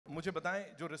मुझे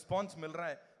बताएं जो response मिल रहा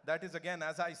है, that is again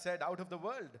as I said out of the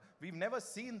world. We've never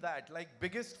seen that. Like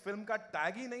biggest film का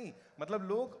tag ही नहीं. मतलब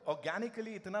लोग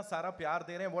organically इतना सारा प्यार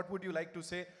दे रहे हैं. What would you like to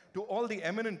say to all the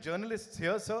eminent journalists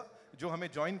here, sir, जो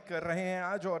हमें join कर रहे हैं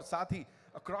आज और साथ ही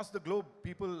across the globe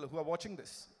people who are watching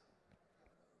this?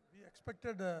 We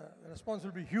expected the response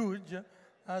will be huge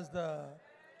as the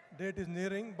date is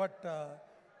nearing, but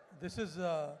this is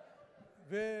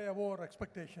way above our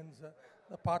expectations.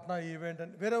 The Patna event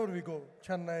and wherever we go,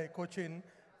 Chennai, Cochin,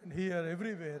 and here,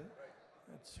 everywhere,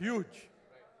 it's huge.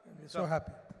 And we're so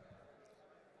happy.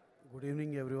 Good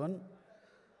evening, everyone.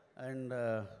 And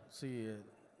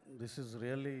this is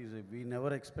really, we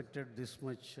never expected this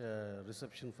much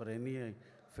reception for any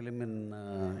film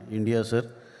in India, sir.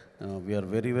 We are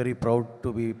very, very proud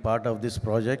to be part of this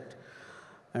project.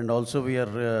 And also we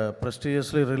are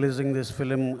prestigiously releasing this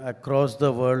film across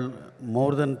the world,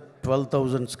 more than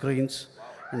 12,000 screens.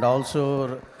 And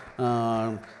also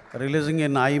releasing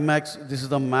in IMAX. This is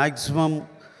the maximum,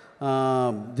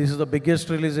 this is the biggest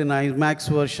release in IMAX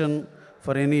version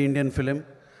for any Indian film.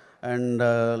 And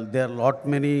there are lot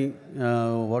many,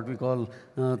 what we call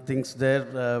things there,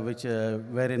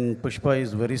 wherein Pushpa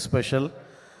is very special.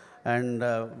 And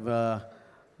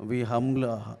we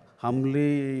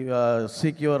humbly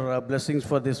seek your blessings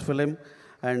for this film.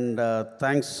 And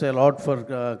thanks a lot for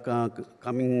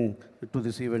coming to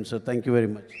this event, sir. Thank you very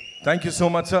much. Thank you so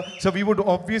much, sir. So we would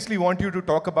obviously want you to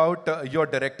talk about your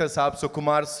director, Saab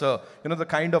Sukumar's, the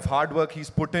kind of hard work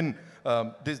he's put in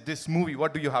this movie.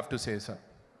 What do you have to say, sir?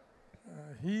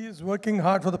 He is working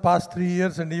hard for the past 3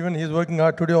 years, and even he is working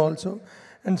hard today also.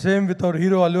 And same with our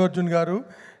hero, Allu Arjun Garu.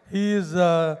 He is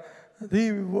the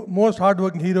most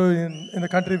hard-working hero in the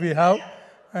country we have.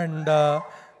 And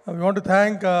we want to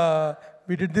thank,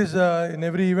 we did this in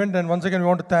every event, and once again we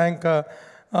want to thank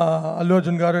Allu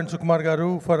Arjun Garu and Sukumar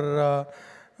Garu for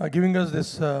giving us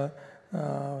this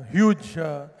huge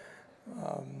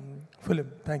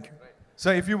film. Thank you.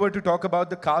 So if you were to talk about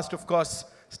the cast, of course.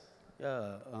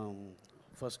 Yeah,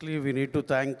 firstly, we need to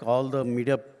thank all the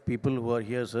media people who are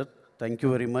here, sir. Thank you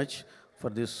very much for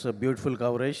this beautiful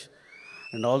coverage.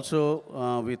 And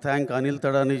also, we thank Anil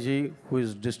Tadaniji, who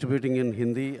is distributing in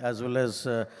Hindi as well as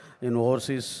in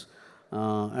overseas.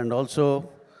 And also,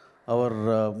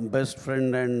 our best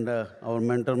friend and our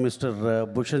mentor, Mr.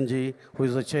 Bhushanji, who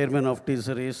is the chairman of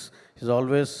T-Series. He's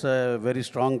always a very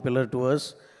strong pillar to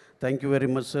us. Thank you very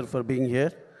much, sir, for being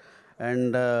here.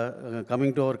 And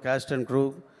coming to our cast and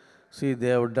crew, see, they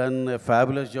have done a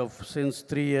fabulous job since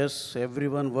 3 years.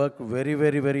 Everyone worked very,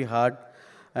 very, very hard.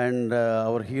 And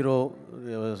our hero,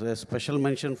 a special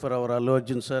mention for our Allu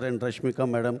Arjun sir and Rashmika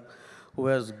madam, who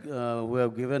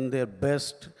have given their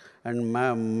best, and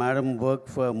madam worked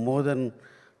for more than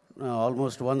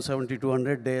almost 170,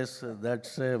 200 days.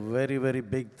 That's a very, very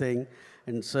big thing.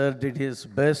 And sir did his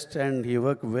best, and he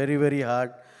worked very, very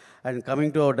hard. And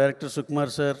coming to our director, Sukumar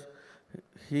sir,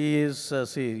 he is,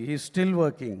 he's still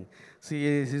working. See,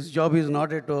 his job is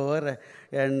not yet over,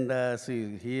 and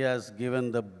he has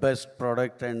given the best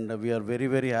product, and we are very,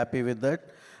 very happy with that.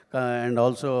 And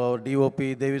also our DOP,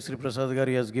 Devi Sri Prasad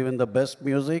Gari, has given the best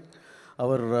music.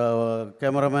 Our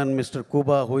cameraman, Mr.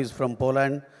 Kuba, who is from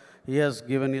Poland, he has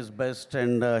given his best,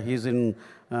 and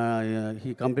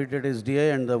he completed his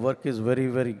DA, and the work is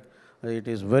it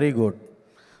is very good.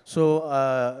 So,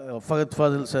 Faghat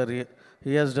Fadil sir,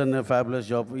 he has done a fabulous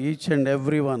job. Each and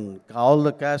everyone, all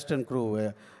the cast and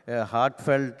crew, a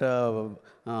heartfelt,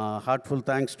 heartful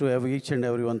thanks to each and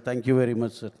everyone. Thank you very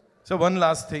much, sir. So one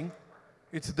last thing.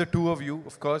 It's the two of you.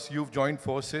 Of course, you've joined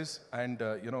forces and,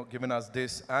 given us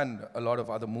this and a lot of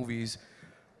other movies.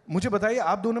 मुझे बताइए,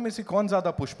 आप दोनों में से कौन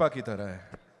ज़्यादा पुष्पा की तरह है?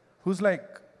 Who's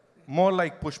like, more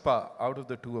like Pushpa out of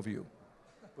the two of you?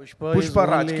 Pushpa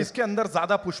Raj. किसके अंदर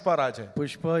ज़्यादा पुष्पा राज है?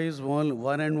 Pushpa is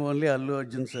one and only Allu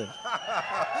Arjun, sir.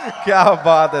 क्या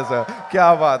बात है, sir.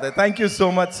 क्या बात है. Thank you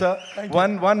so much, sir.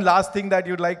 One last thing that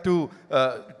you'd like to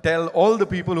tell all the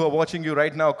people who are watching you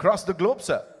right now across the globe,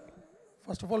 sir.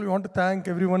 First of all, we want to thank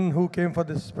everyone who came for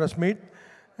this press meet.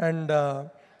 And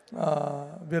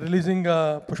we're releasing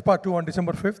Pushpa 2 on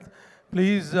December 5th.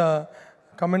 Please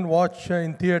come and watch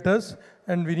in theaters.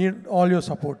 And we need all your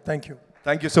support. Thank you.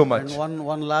 Thank you so much. And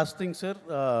one last thing, sir.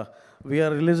 We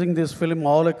are releasing this film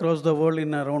all across the world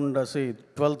in around,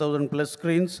 12,000 plus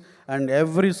screens. And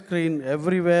every screen,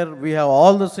 everywhere, we have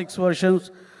all the 6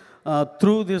 versions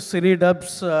through this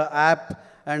CineDubs app,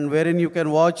 and wherein you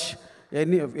can watch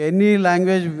any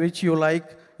language which you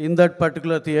like in that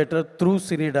particular theater through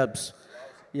CineDubs.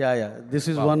 Yeah. This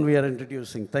is one we are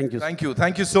introducing. Thank you.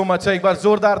 Thank you so much. एक बार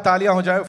जोरदार तालियां हो जाए